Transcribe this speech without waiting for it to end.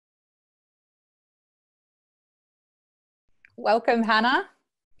Welcome, Hannah.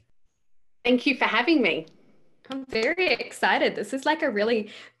 Thank you for having me. I'm very excited. This is like a really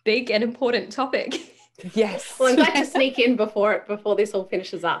big and important topic. Yes. Well, I'm glad to sneak in before this all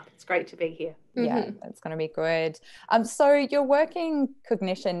finishes up. It's great to be here. Yeah, that's going to be good. So your work in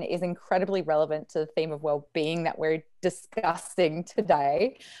cognition is incredibly relevant to the theme of well-being that we're discussing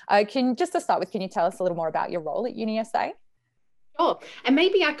today. To start with, can you tell us a little more about your role at UniSA? Sure. And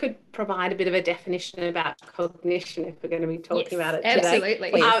maybe I could provide a bit of a definition about cognition if we're going to be talking about it today.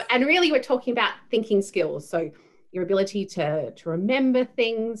 Absolutely. And really we're talking about thinking skills. So your ability to remember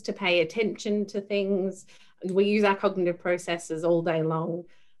things, to pay attention to things. We use our cognitive processes all day long.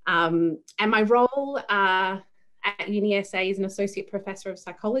 And my role at UniSA is an associate professor of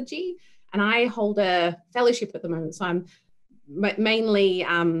psychology, and I hold a fellowship at the moment. So I'm mainly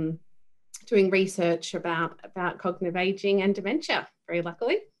doing research about cognitive aging and dementia, very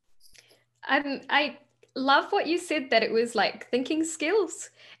luckily. I love what you said, that it was like thinking skills.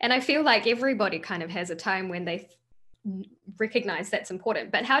 And I feel like everybody kind of has a time when they recognize that's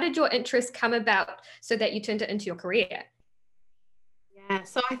important. But how did your interest come about so that you turned it into your career? Yeah,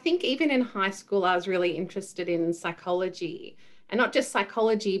 so I think even in high school, I was really interested in psychology, and not just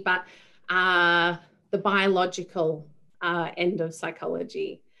psychology, but the biological end of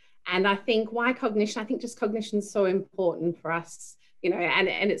psychology. And I think why cognition? I think just cognition is so important for us, and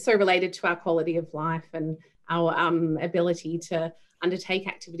it's so related to our quality of life and our ability to undertake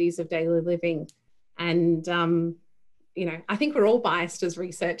activities of daily living. And, I think we're all biased as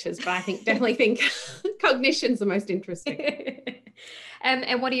researchers, but I definitely think cognition's the most interesting.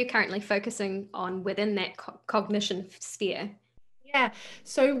 And what are you currently focusing on within that cognition sphere? Yeah,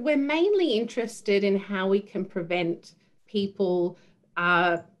 so we're mainly interested in how we can prevent people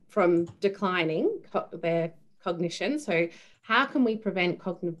from declining their cognition. So how can we prevent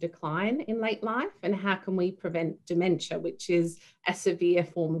cognitive decline in late life, and how can we prevent dementia, which is a severe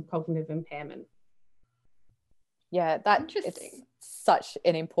form of cognitive impairment? Yeah, it's such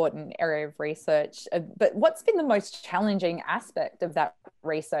an important area of research. But what's been the most challenging aspect of that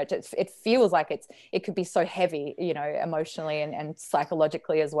research? It feels like it could be so heavy, emotionally and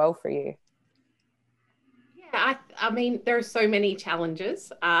psychologically as well for you. I mean, there are so many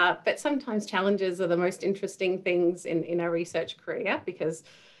challenges, but sometimes challenges are the most interesting things in our research career, because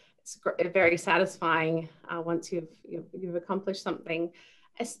it's very satisfying once you've accomplished something.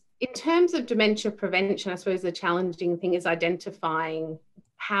 In terms of dementia prevention, I suppose the challenging thing is identifying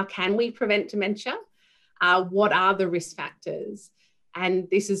how can we prevent dementia? What are the risk factors? And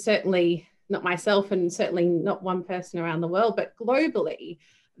this is certainly not myself and certainly not one person around the world, but globally,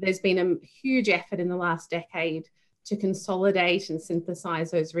 there's been a huge effort in the last decade to consolidate and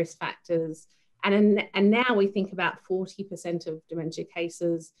synthesize those risk factors. And now we think about 40% of dementia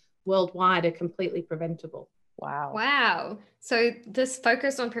cases worldwide are completely preventable. Wow. So this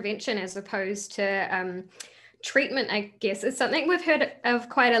focus on prevention as opposed to treatment, I guess, is something we've heard of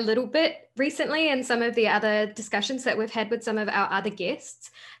quite a little bit recently in some of the other discussions that we've had with some of our other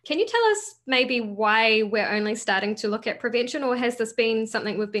guests. Can you tell us maybe why we're only starting to look at prevention, or has this been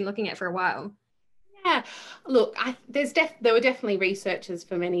something we've been looking at for a while? Yeah, look, there were definitely researchers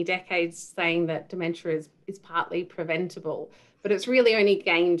for many decades saying that dementia is partly preventable, but it's really only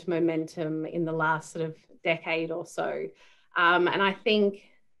gained momentum in the last sort of decade or so. And I think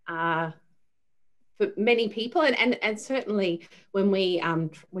for many people, and certainly when we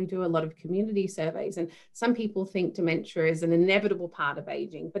do a lot of community surveys, and some people think dementia is an inevitable part of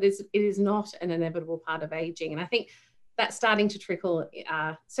aging, but it is not an inevitable part of aging. And I think that's starting to trickle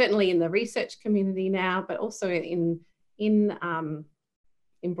certainly in the research community now, but also in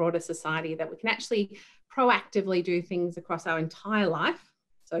broader society, that we can actually proactively do things across our entire life.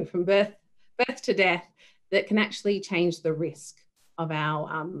 So from birth to death, that can actually change the risk of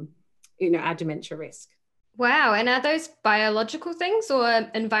our dementia risk. Wow. And are those biological things or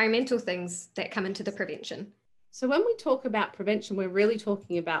environmental things that come into the prevention? So when we talk about prevention, we're really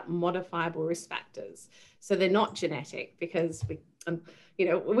talking about modifiable risk factors. So they're not genetic, because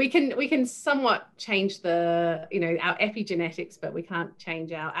we can somewhat change our epigenetics, but we can't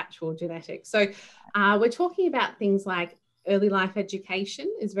change our actual genetics. So we're talking about things like early life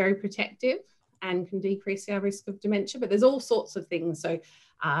education is very protective and can decrease our risk of dementia, but there's all sorts of things. So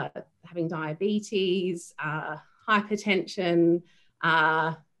having diabetes, hypertension,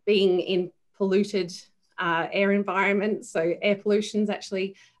 being in polluted air environments. So air pollution is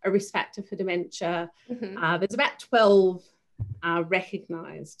actually a risk factor for dementia. There's about 12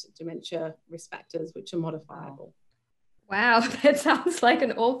 recognised dementia risk factors which are modifiable. Wow, that sounds like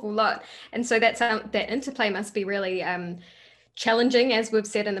an awful lot. And so that interplay must be really challenging, as we've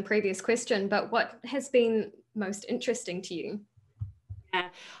said in the previous question. But what has been most interesting to you? Yeah,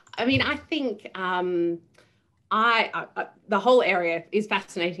 I mean, I think the whole area is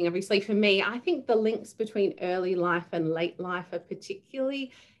fascinating, obviously, for me. I think the links between early life and late life are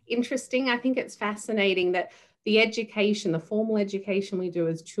particularly interesting. I think it's fascinating that the education, the formal education we do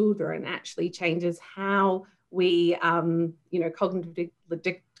as children actually changes how we, cognitively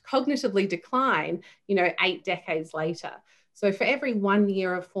decline, 8 decades later. So for every 1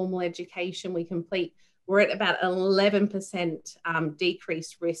 year of formal education we complete, we're at about 11%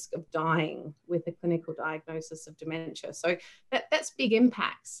 decreased risk of dying with a clinical diagnosis of dementia. So that's big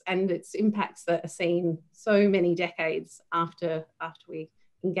impacts, and it's impacts that are seen so many decades after we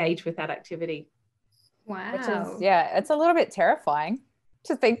engage with that activity. Wow. Which is, it's a little bit terrifying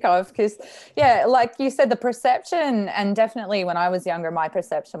to think of, because like you said, the perception, and definitely when I was younger, my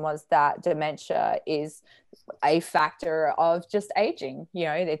perception was that dementia is a factor of just aging.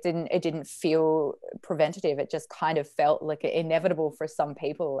 It didn't feel preventative. It just kind of felt like inevitable for some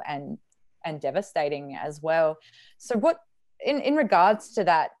people, and devastating as well. So what, in regards to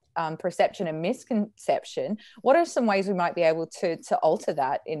that perception and misconception, what are some ways we might be able to alter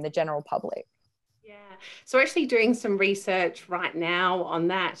that in the general public? Yeah, so we're actually doing some research right now on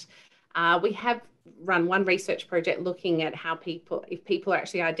that. We have run one research project looking at if people are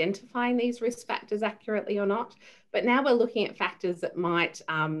actually identifying these risk factors accurately or not. But now we're looking at factors that might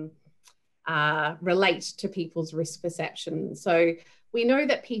relate to people's risk perception. So we know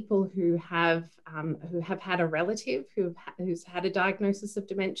that people who have had a relative who's had a diagnosis of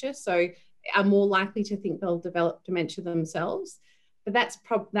dementia, so are more likely to think they'll develop dementia themselves. But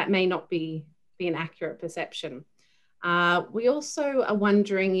that may not be an accurate perception. We also are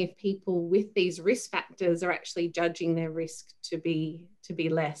wondering if people with these risk factors are actually judging their risk to be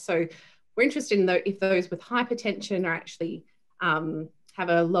less. So we're interested in if those with hypertension are actually have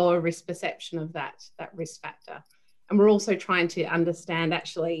a lower risk perception of that risk factor. And we're also trying to understand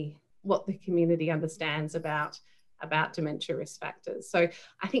actually what the community understands about dementia risk factors. So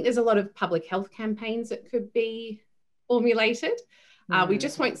I think there's a lot of public health campaigns that could be formulated. We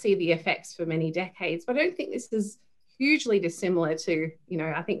just won't see the effects for many decades, but I don't think this is hugely dissimilar to,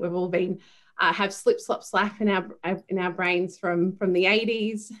 I think we've all been have slip, slop, slap in our brains from the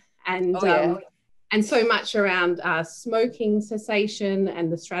 80s, and so much around smoking cessation and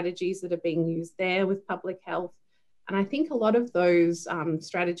the strategies that are being used there with public health. And I think a lot of those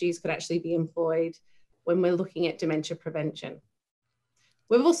strategies could actually be employed when we're looking at dementia prevention.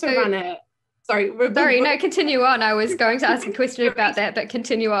 We've also run a no, continue on. I was going to ask a question about that, but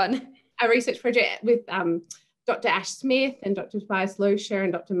continue on. A research project with Dr. Ash Smith and Dr. Tobias Loetscher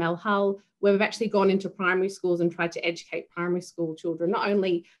and Dr. Mel Hull, where we've actually gone into primary schools and tried to educate primary school children, not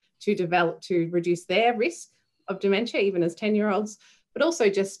only to reduce their risk of dementia, even as 10-year-olds, but also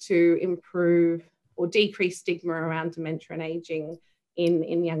just to improve or decrease stigma around dementia and aging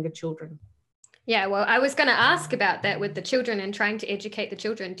in younger children. Yeah, well, I was going to ask about that with the children and trying to educate the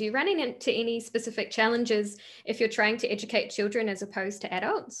children. Do you run into any specific challenges if you're trying to educate children as opposed to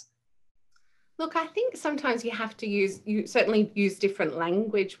adults? Look, I think sometimes you have to certainly use different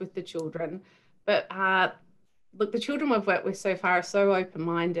language with the children, but look, the children we've worked with so far are so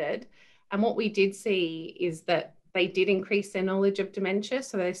open-minded, and what we did see is that they did increase their knowledge of dementia,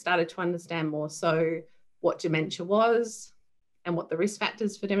 so they started to understand more so what dementia was and what the risk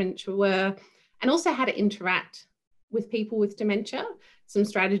factors for dementia were, and also how to interact with people with dementia, some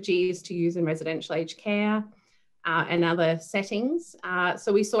strategies to use in residential aged care and other settings.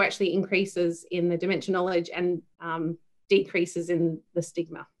 So we saw actually increases in the dementia knowledge and decreases in the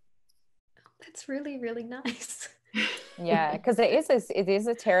stigma. That's really, really nice. Yeah, because it is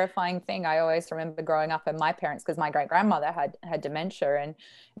a terrifying thing. I always remember growing up, and my parents, because my great grandmother had dementia, and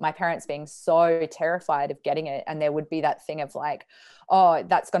my parents being so terrified of getting it, and there would be that thing of like, oh,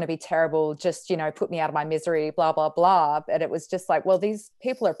 that's going to be terrible, just put me out of my misery, blah blah blah. But it was just like, well, these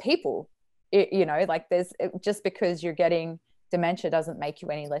people are people, like just because you're getting dementia doesn't make you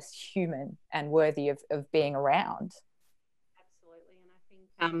any less human and worthy of being around.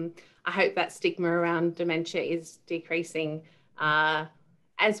 And I think I hope that stigma around dementia is decreasing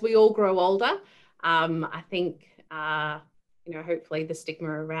as we all grow older. I think hopefully the stigma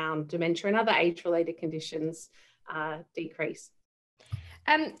around dementia and other age-related conditions decrease.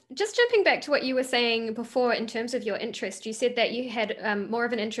 Just jumping back to what you were saying before in terms of your interest, you said that you had more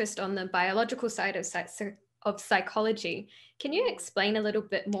of an interest on the biological side of psychology. Can you explain a little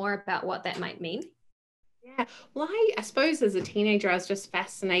bit more about what that might mean? Yeah, well, I suppose as a teenager, I was just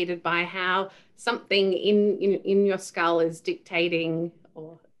fascinated by how something in your skull is dictating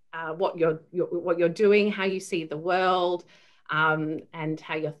or what you're doing, how you see the world. and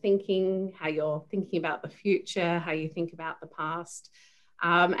how you're thinking about the future, how you think about the past.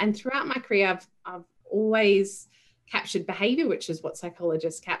 And throughout my career, I've always captured behavior, which is what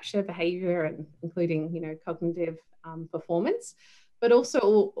psychologists capture, behavior, and including, you know, cognitive performance, but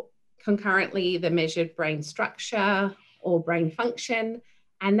also concurrently the measured brain structure or brain function.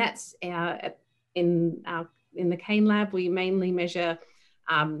 And that's in the CAIN lab, we mainly measure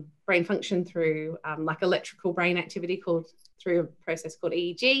brain function through like electrical brain activity through a process called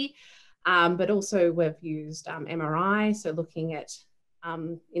EEG, but also we've used MRI, so looking at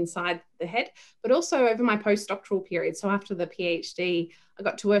inside the head, but also over my postdoctoral period. So after the PhD, I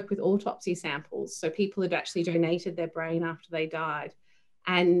got to work with autopsy samples. So people had actually donated their brain after they died,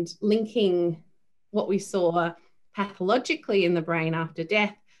 and linking what we saw pathologically in the brain after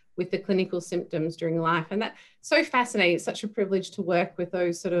death with the clinical symptoms during life. And that's so fascinating. It's such a privilege to work with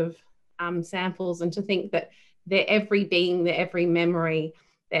those sort of samples, and to think that their every being, their every memory,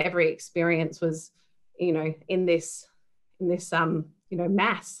 their every experience was, you know, in this you know,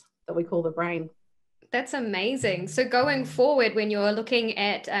 mass that we call the brain. That's amazing. So going forward, when you're looking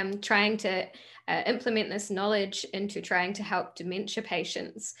at trying to implement this knowledge into trying to help dementia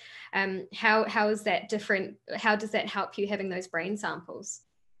patients, how is that different? How does that help you having those brain samples?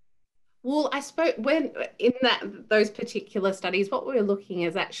 Well, I suppose when in those particular studies, what we were looking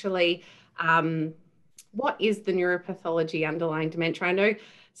is actually what is the neuropathology underlying dementia. I know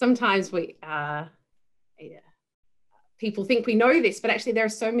sometimes people think we know this, but actually there are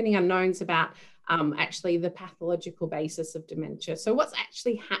so many unknowns about actually the pathological basis of dementia. So what's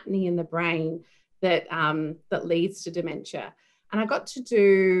actually happening in the brain that leads to dementia? And I got to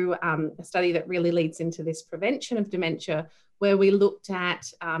do a study that really leads into this prevention of dementia, where we looked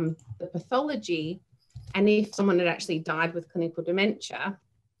at the pathology and if someone had actually died with clinical dementia,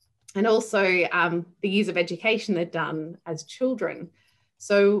 and also the years of education they'd done as children.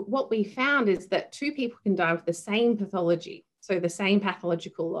 So what we found is that two people can die with the same pathology, so the same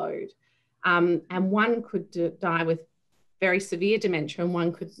pathological load, and one could die with very severe dementia and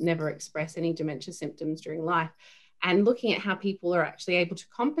one could never express any dementia symptoms during life. And looking at how people are actually able to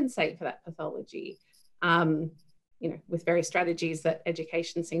compensate for that pathology, you know, with various strategies that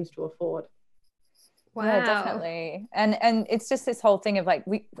education seems to afford. Wow. Yeah, definitely. And it's just this whole thing of like,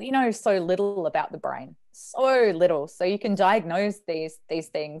 we know so little about the brain, so little. So you can diagnose these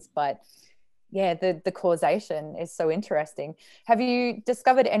things, but yeah, the causation is so interesting. Have you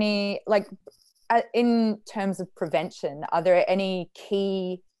discovered any, like, in terms of prevention, are there any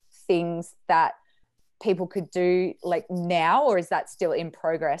key things that people could do like now, or is that still in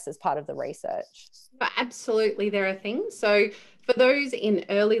progress as part of the research? Absolutely, there are things. So for those in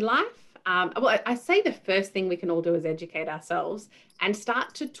early life, well, I say the first thing we can all do is educate ourselves and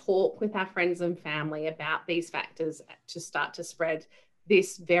start to talk with our friends and family about these factors to start to spread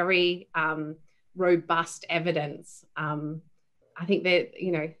this very robust evidence. I think that,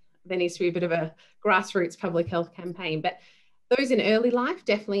 you know, there needs to be a bit of a grassroots public health campaign, but those in early life,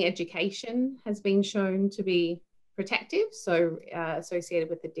 definitely education has been shown to be protective, so associated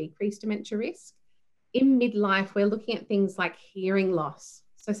with the decreased dementia risk. In midlife, we're looking at things like hearing loss.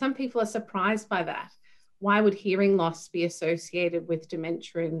 So some people are surprised by that. Why would hearing loss be associated with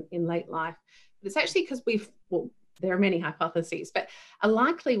dementia in late life? But it's actually because there are many hypotheses, but a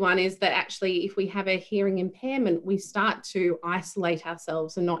likely one is that actually if we have a hearing impairment, we start to isolate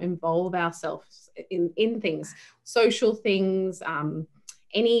ourselves and not involve ourselves in things, social things,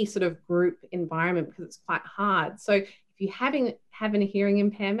 any sort of group environment, because it's quite hard. So if you're having a hearing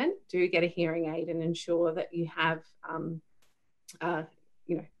impairment, do get a hearing aid and ensure that you have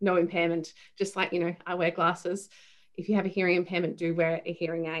you know, no impairment. Just like, you know, I wear glasses. If you have a hearing impairment, do wear a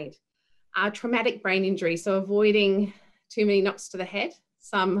hearing aid. Traumatic brain injury, so avoiding too many knocks to the head,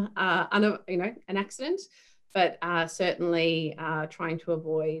 some you know, an accident, but certainly trying to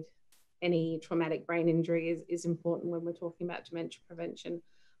avoid any traumatic brain injury is important when we're talking about dementia prevention.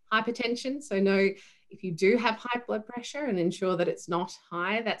 Hypertension, so know if you do have high blood pressure and ensure that it's not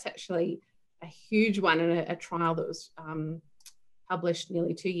high. That's actually a huge one, and a trial that was published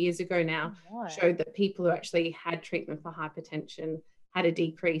nearly 2 years ago now showed that people who actually had treatment for hypertension had a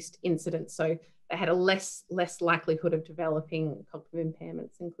decreased incidence. So they had a less likelihood of developing cognitive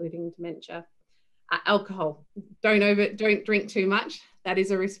impairments, including dementia. Alcohol, don't drink too much. That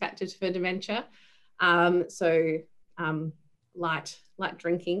is a risk factor for dementia. Light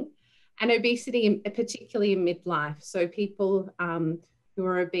drinking. And obesity, particularly in midlife. So people who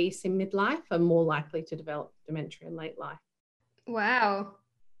are obese in midlife are more likely to develop dementia in late life. Wow.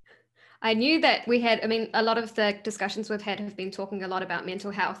 I knew that we had, I mean, a lot of the discussions we've had have been talking a lot about mental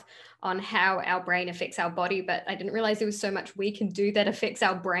health on how our brain affects our body, but I didn't realize there was so much we can do that affects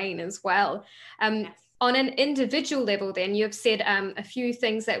our brain as well. Yes. On an individual level, then, you've said a few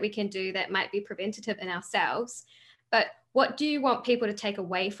things that we can do that might be preventative in ourselves, but what do you want people to take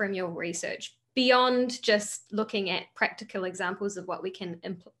away from your research beyond just looking at practical examples of what we can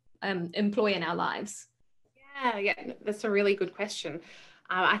employ in our lives? Yeah, that's a really good question.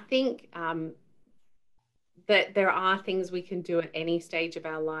 I think that there are things we can do at any stage of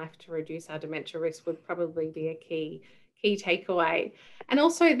our life to reduce our dementia risk would probably be a key takeaway. And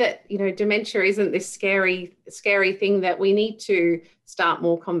also that, dementia isn't this scary thing, that we need to start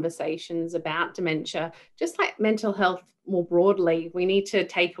more conversations about dementia. Just like mental health more broadly, we need to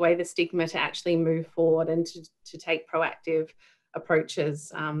take away the stigma to actually move forward and to take proactive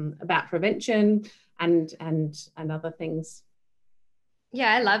approaches about prevention and other things.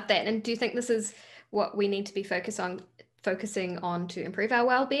 Yeah, I love that. And do you think this is what we need to be focusing on to improve our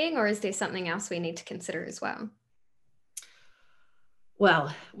well-being, or is there something else we need to consider as well?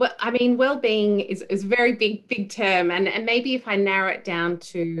 Well, I mean, well-being is a very big term, and maybe if I narrow it down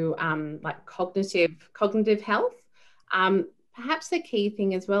to like cognitive health, perhaps the key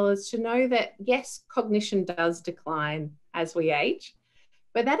thing as well is to know that yes, cognition does decline as we age,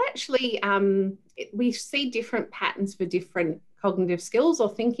 but that actually we see different patterns for different cognitive skills or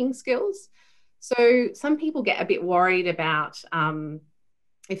thinking skills. So some people get a bit worried about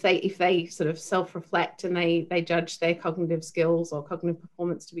if they sort of self-reflect and they judge their cognitive skills or cognitive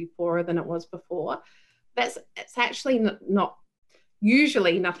performance to be poorer than it was before. It's actually not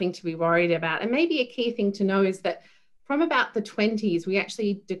usually nothing to be worried about. And maybe a key thing to know is that from about the 20s, we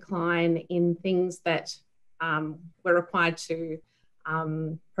actually decline in things that we're required to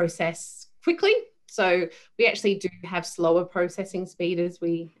process quickly. So we actually do have slower processing speed as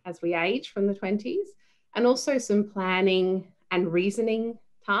we age from the 20s, and also some planning and reasoning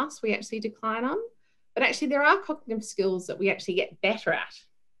tasks we actually decline on. But actually there are cognitive skills that we actually get better at.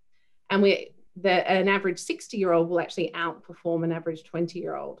 And an average 60-year-old will actually outperform an average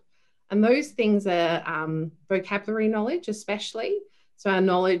 20-year-old. And those things are vocabulary knowledge, especially. So our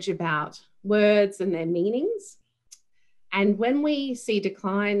knowledge about words and their meanings. And when we see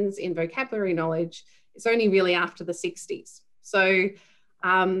declines in vocabulary knowledge, it's only really after the 60s. So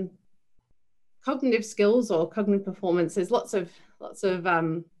cognitive skills or cognitive performance, there's lots of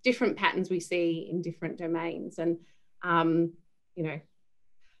different patterns we see in different domains. And,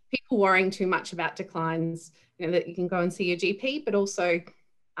 people worrying too much about declines, that you can go and see your GP, but also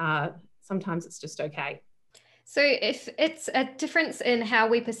sometimes it's just okay. So if it's a difference in how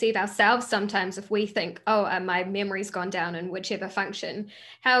we perceive ourselves, sometimes if we think, oh, my memory's gone down in whichever function,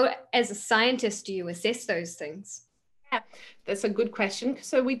 how, as a scientist, do you assess those things? Yeah, that's a good question.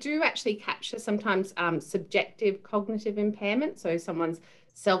 So we do actually capture sometimes subjective cognitive impairment, so someone's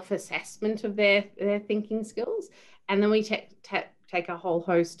self-assessment of their thinking skills. And then we take a whole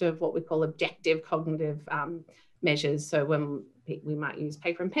host of what we call objective cognitive measures. So when we might use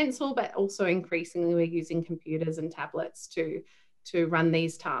paper and pencil, but also increasingly we're using computers and tablets to run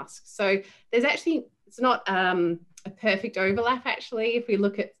these tasks. So there's actually, it's not a perfect overlap actually. If we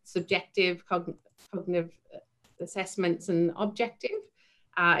look at subjective cognitive assessments and objective,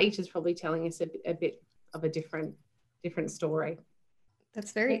 each is probably telling us a bit of a different story.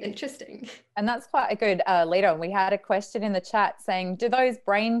 That's very interesting. And that's quite a good lead on. We had a question in the chat saying, do those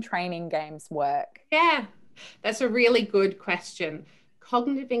brain training games work? Yeah, that's a really good question.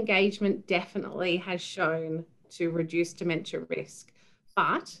 Cognitive engagement definitely has shown to reduce dementia risk,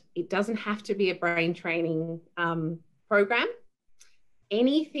 but it doesn't have to be a brain training program.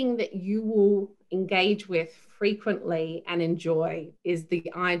 Anything that you will engage with frequently and enjoy is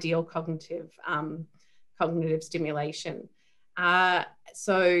the ideal cognitive stimulation.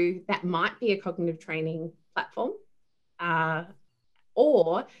 So that might be a cognitive training platform,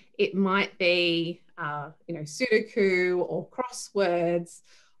 or it might be, Sudoku or crosswords,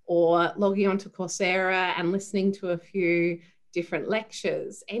 or logging onto Coursera and listening to a few different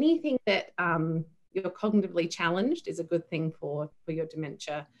lectures. Anything that you're cognitively challenged is a good thing for your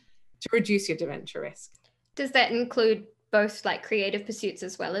dementia, to reduce your dementia risk. Does that include both like creative pursuits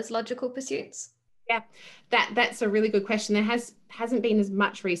as well as logical pursuits? Yeah, that's a really good question. There hasn't been as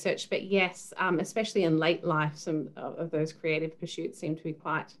much research, but yes, especially in late life, some of those creative pursuits seem to be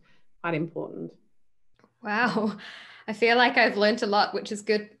quite important. Wow, I feel like I've learned a lot, which is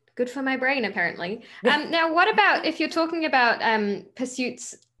good for my brain apparently. Now, what about if you're talking about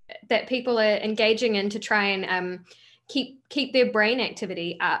pursuits that people are engaging in to try and keep their brain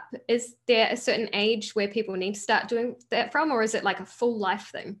activity up? Is there a certain age where people need to start doing that from, or is it like a full life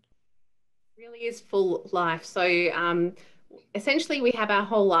thing? really is full life. So essentially we have our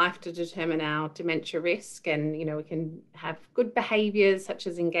whole life to determine our dementia risk, and we can have good behaviors such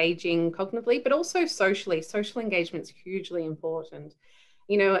as engaging cognitively, but also socially. Social engagement is hugely important,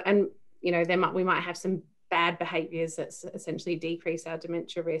 and we might have some bad behaviors that essentially decrease our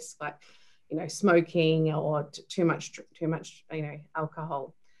dementia risk, like smoking or too much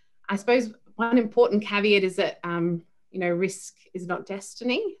alcohol. I suppose one important caveat is that risk is not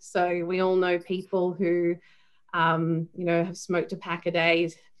destiny. So we all know people who have smoked a pack a day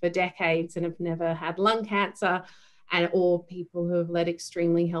for decades and have never had lung cancer, or people who have led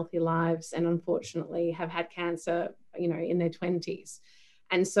extremely healthy lives and unfortunately have had cancer, in their 20s.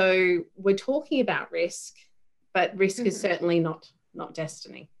 And so we're talking about risk, but risk is certainly not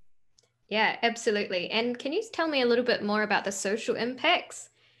destiny. Yeah, absolutely. And can you tell me a little bit more about the social impacts?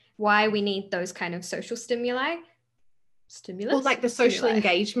 Why we need those kind of social stimuli? Well, like the social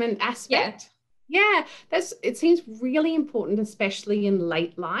engagement aspect. Yeah, it seems really important, especially in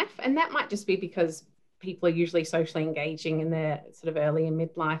late life. And that might just be because people are usually socially engaging in their sort of early and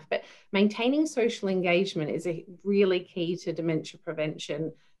midlife. But maintaining social engagement is a really key to dementia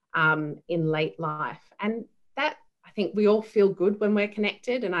prevention in late life. And that, I think we all feel good when we're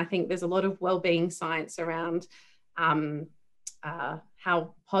connected. And I think there's a lot of wellbeing science around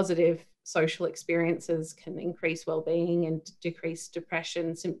how positive social experiences can increase wellbeing and decrease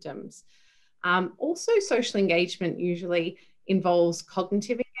depression symptoms. Also, social engagement usually involves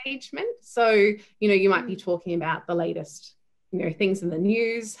cognitive engagement. So, you might be talking about the latest, things in the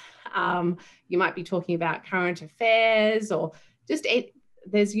news. You might be talking about current affairs, or just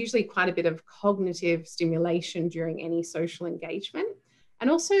there's usually quite a bit of cognitive stimulation during any social engagement. And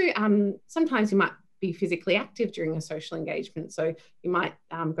also, sometimes you might be physically active during a social engagement. So you might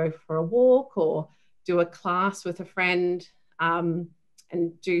go for a walk or do a class with a friend,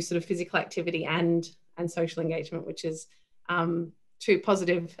 and do sort of physical activity and social engagement, which is two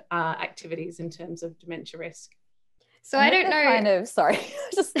positive activities in terms of dementia risk. So I don't know. Sorry,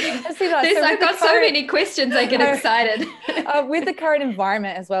 I've got so many questions. I get excited. With the current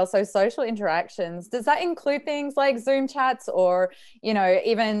environment as well. So social interactions, does that include things like Zoom chats, or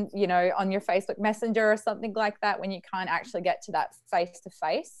even on your Facebook Messenger or something like that, when you can't actually get to that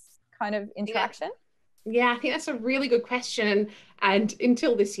face-to-face kind of interaction? Yeah, I think that's a really good question. And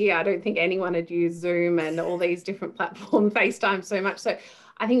until this year, I don't think anyone had used Zoom and all these different platforms, FaceTime so much. So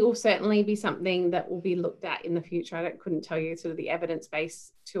I think it will certainly be something that will be looked at in the future. I couldn't tell you sort of the evidence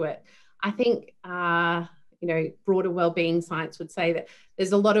base to it. I think, broader wellbeing science would say that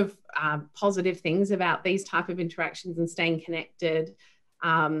there's a lot of positive things about these type of interactions and staying connected.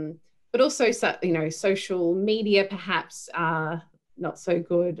 But also, social media perhaps not so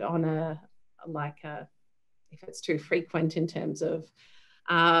good on if it's too frequent in terms of,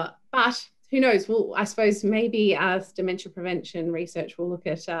 but who knows? Well, I suppose maybe as dementia prevention research will look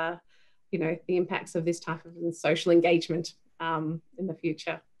at, the impacts of this type of social engagement in the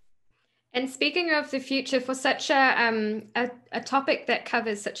future. And speaking of the future, for such a topic that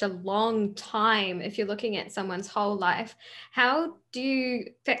covers such a long time, if you're looking at someone's whole life, how do you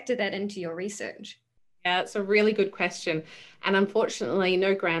factor that into your research? Yeah, it's a really good question. And unfortunately,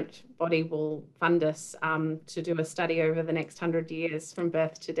 no grant body will fund us to do a study over the next 100 years from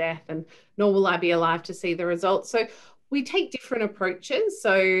birth to death, and nor will I be alive to see the results. So we take different approaches.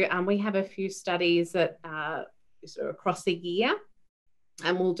 So we have a few studies that sort of across the year,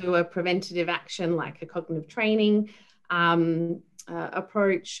 and we'll do a preventative action like a cognitive training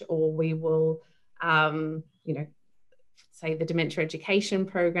approach, or we will, say the dementia education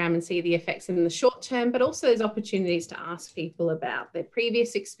program and see the effects in the short term, but also there's opportunities to ask people about their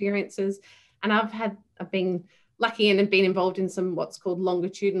previous experiences. And I've been lucky and have been involved in some what's called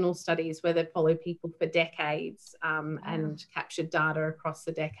longitudinal studies, where they follow people for decades and captured data across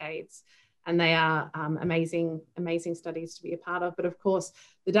the decades. And they are amazing studies to be a part of. But of course,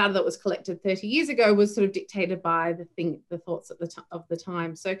 the data that was collected 30 years ago was sort of dictated by the thoughts of the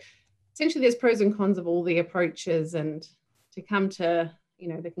time. So essentially there's pros and cons of all the approaches, and to come to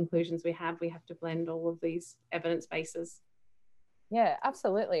the conclusions we have to blend all of these evidence bases. Yeah,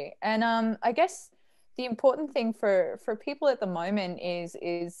 absolutely. And I guess the important thing for people at the moment is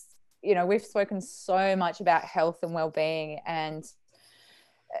we've spoken so much about health and well-being, and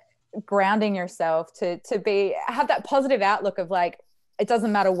grounding yourself to have that positive outlook of like, it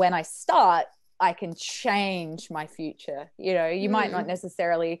doesn't matter when I start, I can change my future. You might not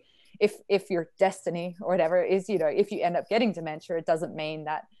necessarily, if your destiny or whatever is, if you end up getting dementia, it doesn't mean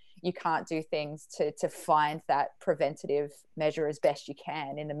that you can't do things to find that preventative measure as best you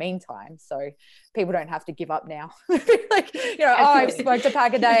can in the meantime. So people don't have to give up now. Like, you know, oh, I've smoked a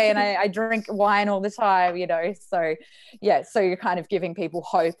pack a day and I drink wine all the time, you know. So yeah, so you're kind of giving people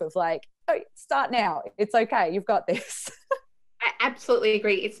hope of like, oh, start now. It's okay. You've got this. I absolutely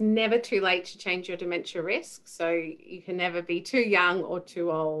agree. It's never too late to change your dementia risk. So you can never be too young or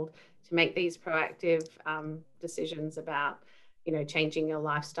too old to make these proactive decisions about, you know, changing your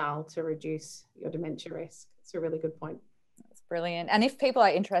lifestyle to reduce your dementia risk. It's a really good point. That's brilliant. And if people are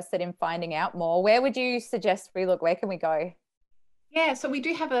interested in finding out more, where would you suggest we look? Where can we go? Yeah, so we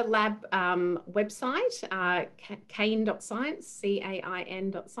do have a lab website, CAIN.science,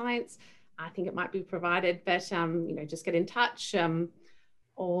 CAIN.science. I think it might be provided, but, you know, just get in touch.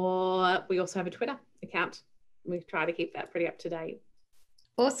 Or we also have a Twitter account. We try to keep that pretty up to date.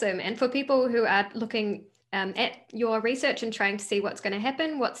 Awesome. And for people who are looking at your research and trying to see what's going to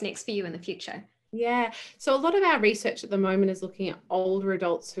happen, what's next for you in the future? Yeah, so a lot of our research at the moment is looking at older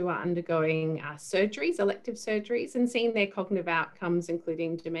adults who are undergoing surgeries, elective surgeries, and seeing their cognitive outcomes,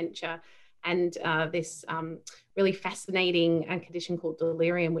 including dementia, and this really fascinating condition called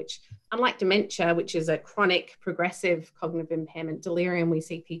delirium, which, unlike dementia, which is a chronic progressive cognitive impairment, delirium, we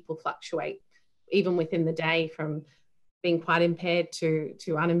see people fluctuate even within the day from being quite impaired to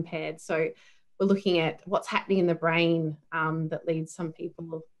unimpaired. So we're looking at what's happening in the brain that leads some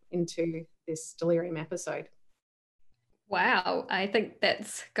people into this delirium episode. Wow, I think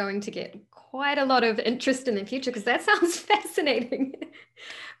that's going to get quite a lot of interest in the future, because that sounds fascinating.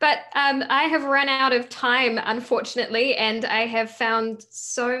 But I have run out of time, unfortunately, and I have found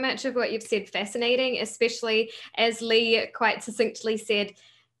so much of what you've said fascinating, especially as Lee quite succinctly said,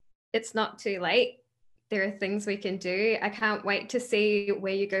 it's not too late. There are things we can do. I can't wait to see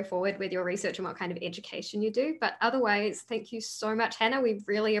where you go forward with your research and what kind of education you do. But otherwise, thank you so much, Hannah. We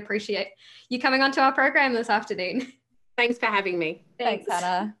really appreciate you coming onto our program this afternoon. Thanks for having me. Thanks,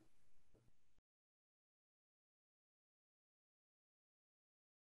 Hannah.